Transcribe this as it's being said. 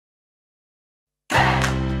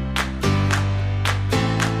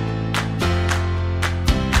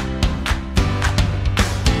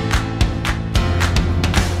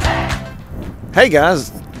Hey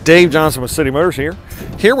guys, Dave Johnson with City Motors here.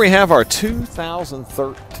 Here we have our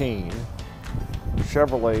 2013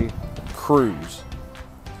 Chevrolet Cruze.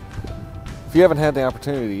 If you haven't had the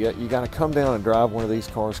opportunity yet, you got to come down and drive one of these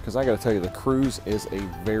cars, because I got to tell you, the Cruze is a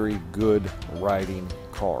very good riding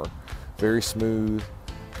car. Very smooth,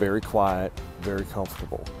 very quiet, very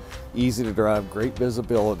comfortable. Easy to drive, great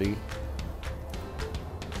visibility.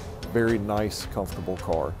 Very nice, comfortable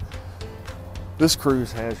car. This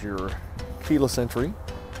Cruze has your keyless entry.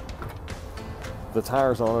 The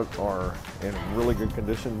tires on it are in really good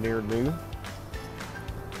condition, near new.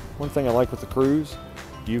 One thing I like with the Cruze,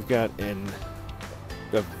 you've got a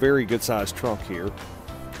very good sized trunk here.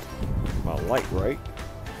 My light right.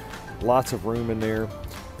 Lots of room in there.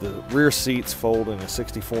 The rear seats fold in a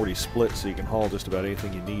 60-40 split, so you can haul just about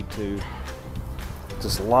anything you need to.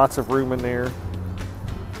 Just lots of room in there.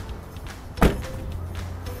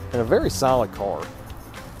 And a very solid car.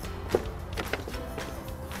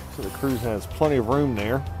 So the Cruze has plenty of room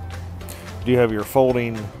there. You have your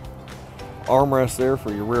folding armrest there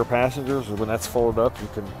for your rear passengers. When that's folded up, you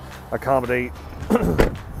can accommodate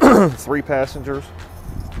 3 passengers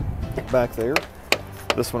back there.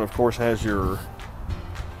 This one, of course, has your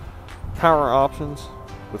power options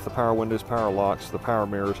with the power windows, power locks, the power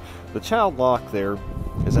mirrors. The child lock there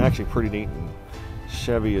is actually pretty neat, and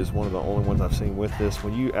Chevy is one of the only ones I've seen with this.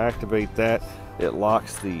 When you activate that, it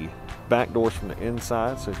locks the back doors from the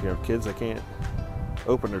inside, so if you have kids, they can't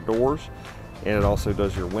open their doors, and it also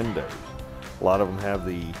does your windows. A lot of them have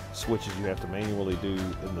the switches you have to manually do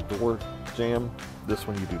in the door jamb. This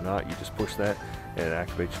one you do not. You just push that and it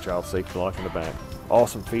activates your child safety lock in the back.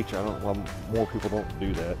 Awesome feature. I don't know why more people don't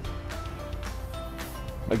do that.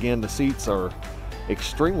 Again, the seats are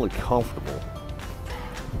extremely comfortable.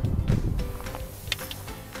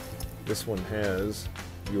 This one has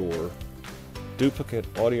your duplicate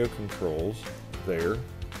audio controls there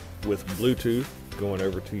with Bluetooth going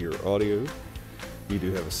over to your audio. You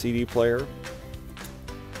do have a CD player.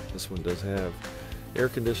 This one does have air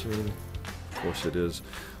conditioning. Of course, it is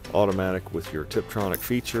automatic with your Tiptronic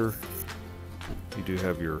feature. You do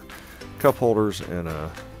have your cup holders and a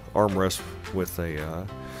armrest with a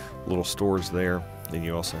little storage there. And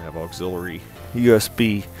you also have auxiliary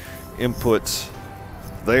USB inputs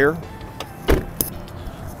there.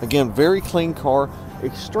 Again, very clean car,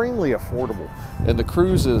 extremely affordable. And the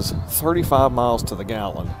Cruze is 35 miles to the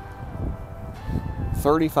gallon.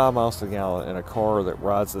 35 miles to the gallon in a car that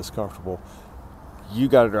rides this comfortable. You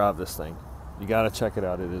got to drive this thing. You got to check it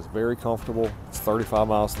out. It is very comfortable. It's 35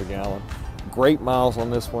 miles to the gallon. Great miles on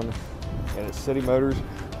this one. And at City Motors,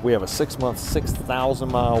 we have a 6-month,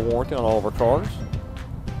 6,000-mile warranty on all of our cars.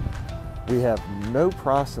 We have no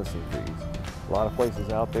processing fees. A lot of places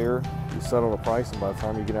out there, you settle the price, and by the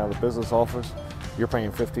time you get out of the business office, you're paying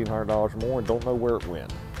 $1,500 more and don't know where it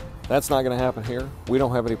went. That's not going to happen here. We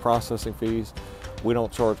don't have any processing fees. We don't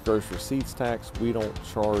charge gross receipts tax. We don't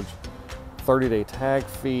charge 30-day tag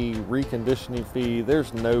fee, reconditioning fee.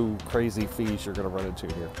 There's no crazy fees you're going to run into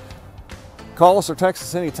here. Call us or text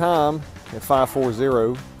us anytime at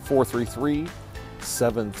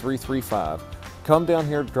 540-433-7335. Come down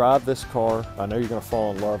here, drive this car. I know you're going to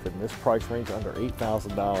fall in love. In this price range, under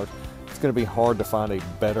 $8,000, it's going to be hard to find a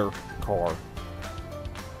better car.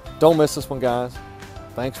 Don't miss this one, guys.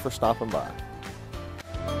 Thanks for stopping by.